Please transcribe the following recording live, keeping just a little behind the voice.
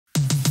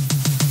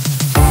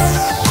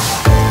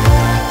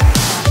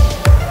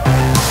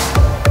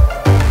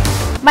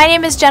My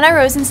name is Jenna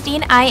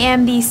Rosenstein. I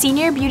am the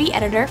Senior Beauty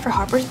Editor for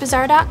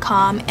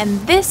HarpersBazaar.com, and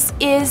this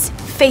is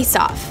Face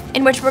Off,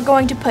 in which we're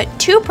going to put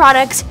two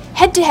products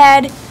head to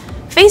head,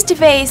 face to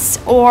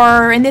face,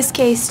 or in this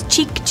case,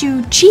 cheek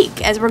to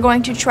cheek, as we're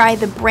going to try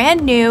the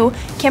brand new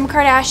Kim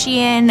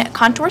Kardashian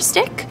Contour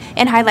Stick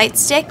and Highlight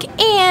Stick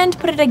and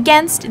put it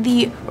against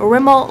the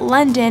Rimmel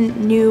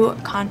London new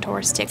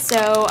Contour Stick.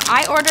 So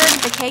I ordered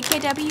the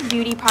KKW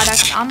beauty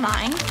products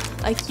online,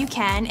 like you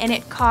can, and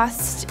it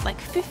cost like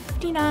 $59,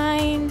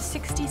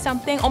 $60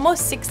 something,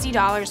 almost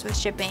 $60 with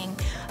shipping,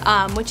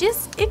 which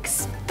is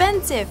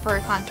expensive for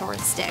a contour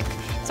stick.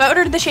 So I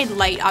ordered the shade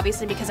Light,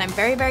 obviously, because I'm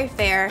very, very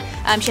fair.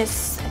 She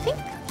has, I think,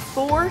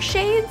 4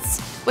 shades,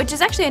 which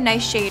is actually a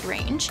nice shade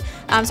range.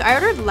 So I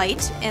ordered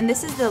Light, and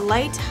this is the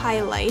Light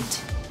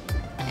Highlight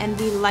and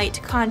the Light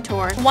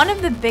Contour. One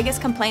of the biggest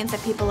complaints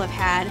that people have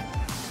had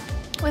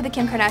with the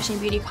Kim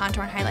Kardashian Beauty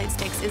Contour and Highlight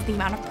Sticks is the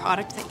amount of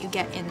product that you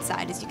get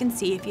inside. As you can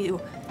see, if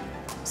you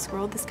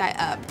scroll this guy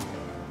up,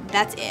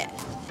 that's it.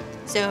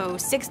 So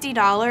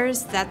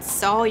 $60,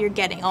 that's all you're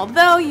getting.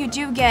 Although you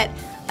do get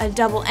a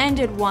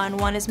double-ended one.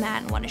 One is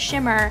matte and one is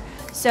shimmer.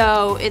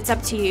 So it's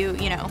up to you,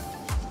 you know.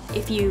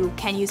 If you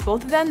can use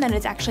both of them, then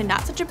it's actually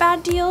not such a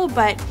bad deal.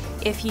 But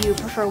if you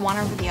prefer one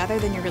over the other,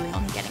 then you're really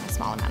only getting a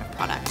small amount of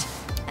product.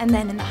 And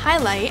then in the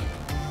Highlight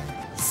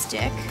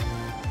Stick,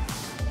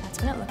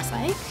 that's what it looks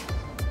like.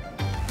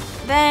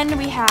 Then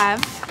we have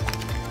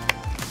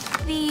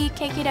the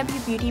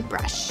KKW Beauty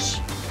Brush.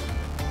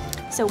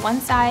 So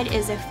one side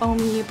is a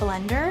foamy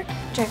blender,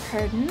 which I've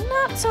heard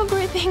not so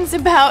great things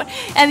about,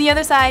 and the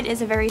other side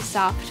is a very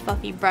soft,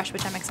 fluffy brush,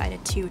 which I'm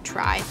excited to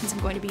try since I'm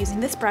going to be using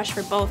this brush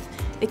for both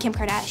the Kim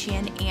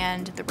Kardashian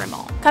and the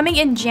Rimmel. Coming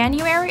in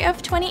January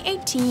of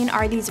 2018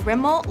 are these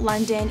Rimmel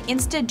London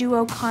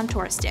Insta-Duo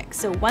Contour Stick.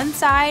 So one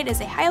side is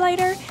a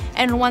highlighter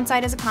and one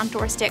side is a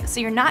contour stick, so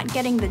you're not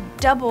getting the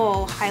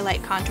double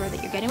highlight contour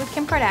that you're getting with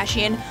Kim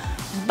Kardashian,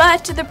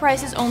 but the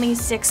price is only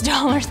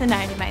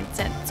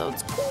 $6.99, so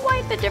it's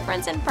quite the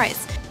difference in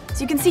price.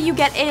 So you can see you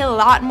get a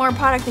lot more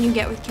product than you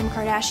get with Kim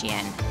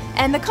Kardashian.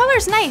 And the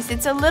color's nice.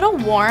 It's a little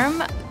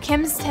warm.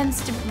 Kim's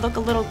tends to look a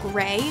little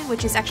gray,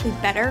 which is actually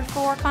better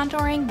for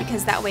contouring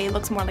because that way it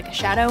looks more like a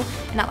shadow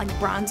and not like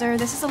bronzer.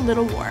 This is a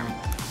little warm.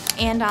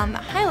 And on the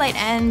highlight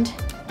end,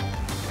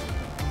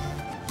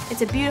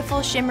 it's a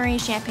beautiful shimmery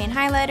champagne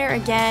highlighter,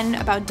 again,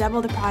 about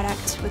double the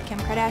product with Kim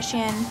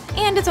Kardashian,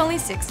 and it's only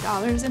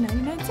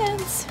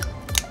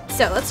 $6.99.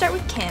 So let's start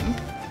with Kim,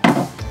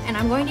 and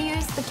I'm going to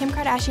use the Kim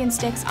Kardashian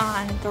sticks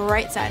on the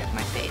right side of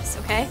my face,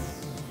 okay?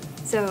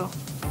 So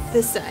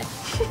this side,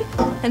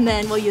 and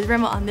then we'll use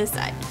Rimmel on this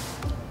side.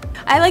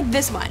 I like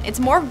this one. It's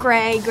more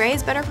gray. Gray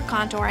is better for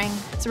contouring,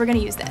 so we're gonna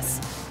use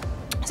this.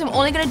 So I'm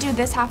only gonna do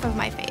this half of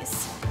my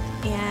face,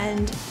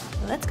 and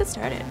let's get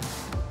started.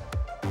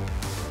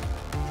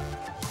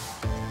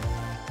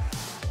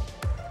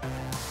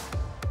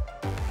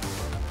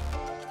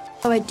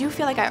 Oh, I do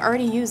feel like I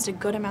already used a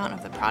good amount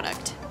of the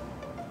product.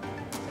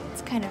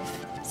 It's kind of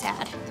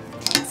sad.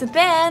 So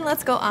then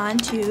let's go on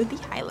to the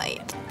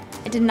highlight.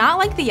 I did not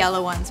like the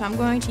yellow one, so I'm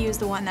going to use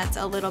the one that's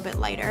a little bit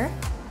lighter.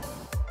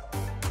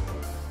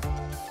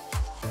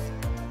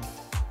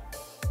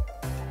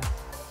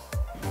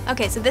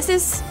 Okay, so this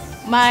is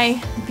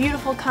my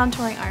beautiful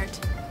contouring art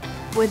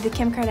with the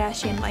Kim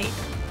Kardashian Light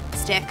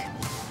Stick.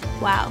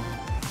 Wow,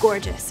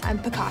 gorgeous. I'm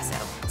Picasso.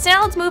 So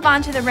now let's move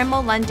on to the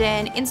Rimmel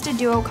London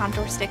Insta-Duo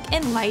Contour Stick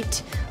in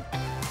Light.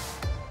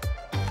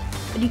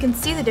 But you can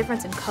see the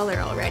difference in color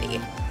already.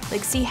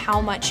 Like, see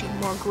how much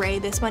more gray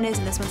this one is,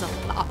 and this one's a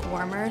lot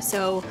warmer.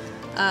 So,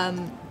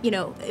 you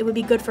know, it would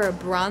be good for a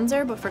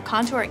bronzer, but for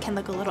contour, it can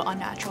look a little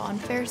unnatural on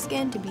fair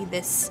skin to be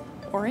this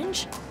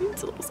orange.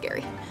 It's a little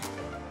scary.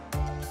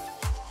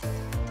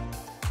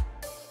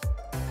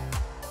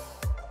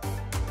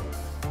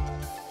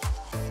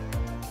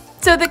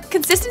 So the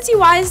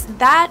consistency-wise,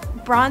 that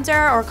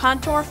bronzer or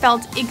contour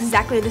felt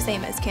exactly the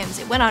same as Kim's.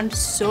 It went on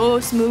so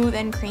smooth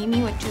and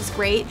creamy, which is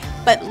great,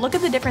 but look at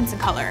the difference in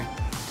color.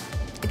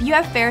 If you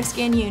have fair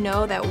skin, you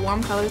know that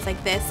warm colors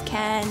like this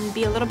can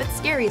be a little bit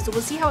scary, so we'll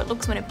see how it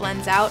looks when it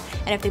blends out,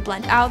 and if they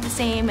blend out the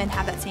same and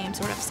have that same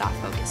sort of soft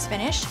focus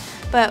finish.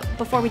 But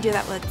before we do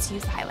that, let's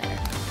use the highlighter.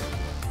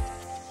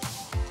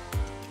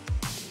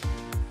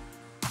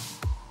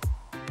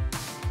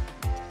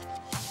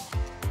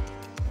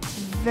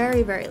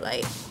 Very, very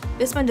light.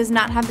 This one does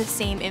not have the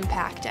same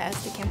impact as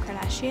the Kim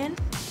Kardashian.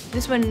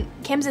 This one,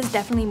 Kim's is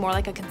definitely more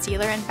like a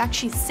concealer. In fact,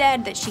 she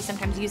said that she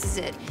sometimes uses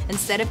it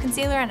instead of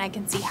concealer, and I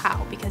can see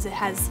how, because it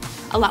has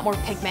a lot more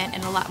pigment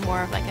and a lot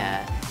more of like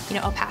a, you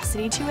know,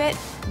 opacity to it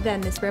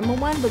than this Rimmel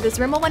one. But this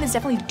Rimmel one is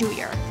definitely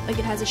dewier. Like,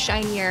 it has a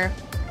shinier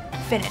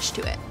finish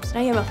to it. So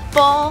now you have a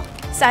full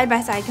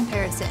side-by-side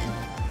comparison.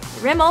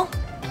 Rimmel,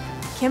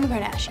 Kim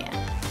Kardashian.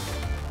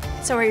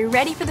 So are you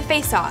ready for the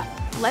face-off?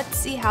 Let's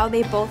see how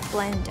they both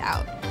blend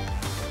out.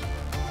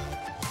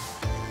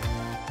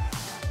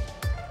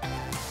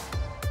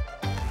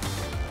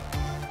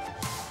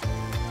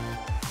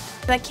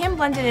 that Kim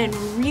blended in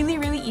really,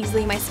 really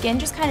easily. My skin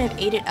just kind of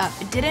ate it up.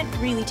 It didn't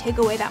really take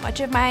away that much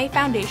of my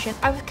foundation.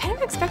 I was kind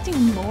of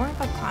expecting more of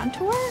a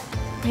contour.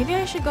 Maybe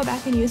I should go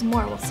back and use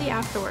more. We'll see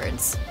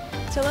afterwards.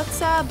 So let's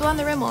blend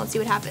the Rimmel and see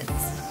what happens.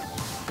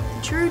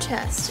 True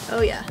test.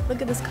 Oh yeah,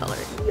 look at this color.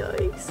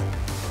 Yikes.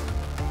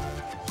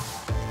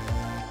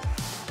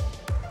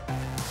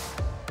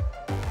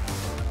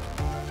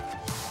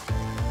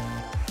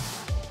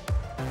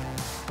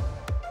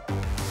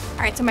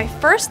 Alright, so my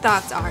first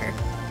thoughts are,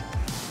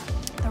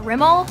 the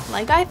Rimmel,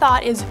 like I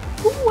thought, is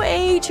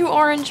way too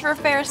orange for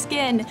fair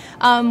skin.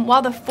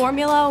 While the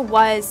formula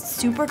was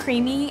super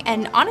creamy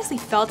and honestly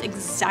felt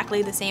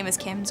exactly the same as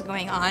Kim's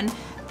going on,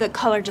 the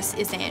color just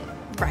isn't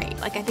right.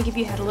 Like, I think if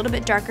you had a little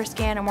bit darker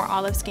skin or more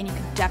olive skin, you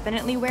could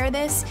definitely wear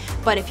this.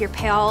 But if you're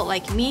pale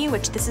like me,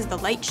 which this is the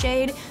light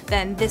shade,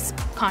 then this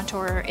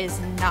contour is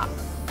not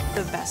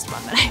the best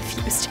one that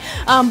I've used.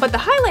 But the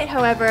highlight,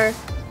 however,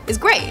 is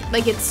great.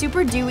 Like, it's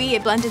super dewy,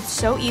 it blended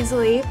so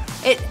easily.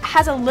 It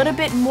has a little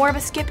bit more of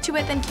a skip to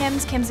it than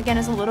Kim's. Kim's again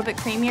is a little bit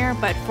creamier,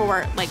 but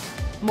for like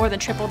more than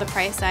triple the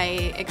price,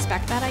 I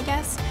expect that, I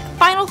guess.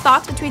 Final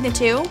thoughts between the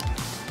two.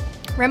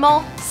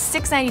 Rimmel,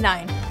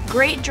 $6.99.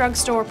 Great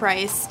drugstore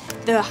price.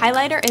 The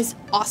highlighter is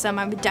awesome.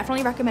 I would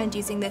definitely recommend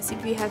using this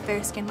if you have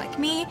fair skin like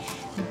me,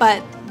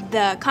 but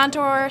the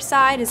contour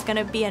side is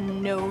gonna be a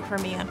no for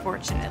me,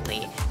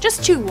 unfortunately.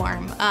 Just too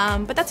warm,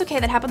 but that's okay.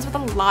 That happens with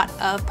a lot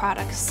of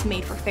products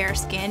made for fair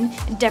skin.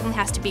 It definitely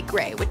has to be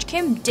gray, which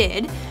Kim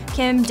did.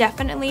 Kim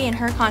definitely, in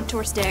her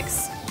contour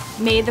sticks,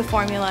 made the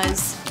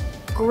formulas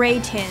gray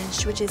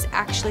tinged, which is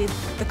actually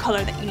the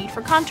color that you need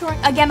for contouring.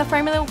 Again, the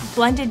formula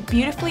blended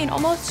beautifully and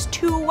almost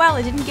too well.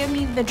 It didn't give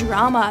me the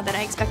drama that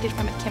I expected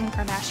from a Kim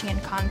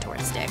Kardashian contour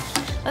stick.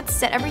 Let's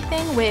set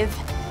everything with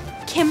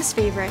Kim's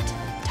favorite,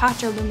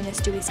 Tatcha Luminous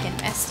Dewy Skin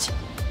Mist,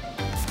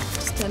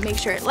 just to make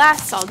sure it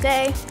lasts all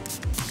day.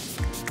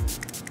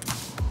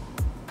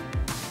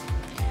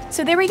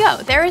 So there we go.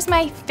 There is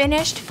my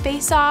finished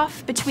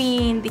face-off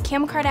between the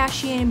Kim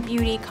Kardashian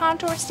Beauty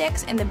contour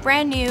sticks and the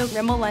brand new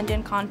Rimmel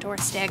London contour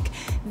stick.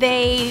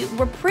 They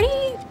were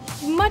pretty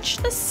much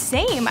the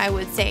same, I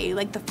would say.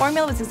 Like, the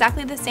formula was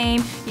exactly the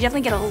same. You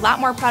definitely get a lot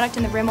more product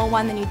in the Rimmel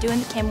one than you do in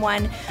the Kim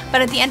one.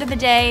 But at the end of the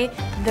day,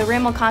 the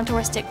Rimmel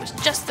contour stick was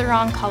just the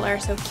wrong color,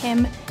 so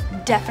Kim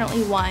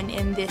definitely won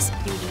in this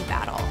beauty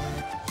battle.